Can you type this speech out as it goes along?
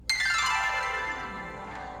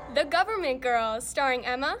The Government Girls, starring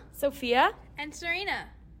Emma, Sophia, and Serena.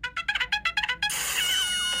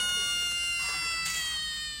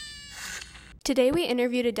 Today we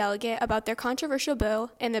interviewed a delegate about their controversial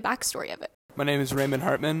bill and the backstory of it. My name is Raymond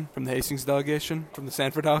Hartman from the Hastings delegation from the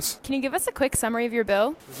Sanford House. can you give us a quick summary of your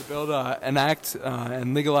bill? There's a bill to enact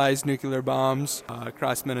and legalize nuclear bombs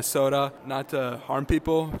across Minnesota, not to harm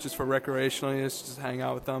people, just for recreational use, just hang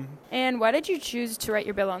out with them. And why did you choose to write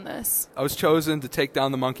your bill on this? I was chosen to take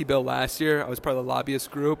down the monkey bill last year. I was part of the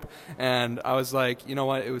lobbyist group, and I was like, you know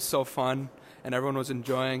what, it was so fun. And everyone was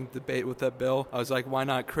enjoying the debate with that bill. I was like, why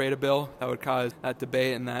not create a bill that would cause that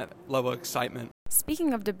debate and that level of excitement?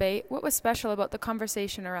 Speaking of debate, what was special about the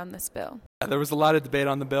conversation around this bill? There was a lot of debate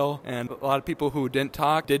on the bill, and a lot of people who did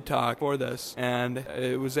talk for this. And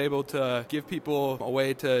it was able to give people a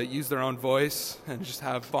way to use their own voice and just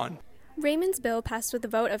have fun. Raymond's bill passed with a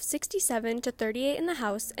vote of 67 to 38 in the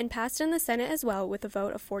House and passed in the Senate as well with a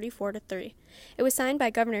vote of 44 to 3. It was signed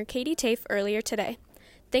by Governor Katie Tafe earlier today.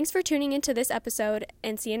 Thanks for tuning into this episode,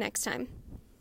 and see you next time.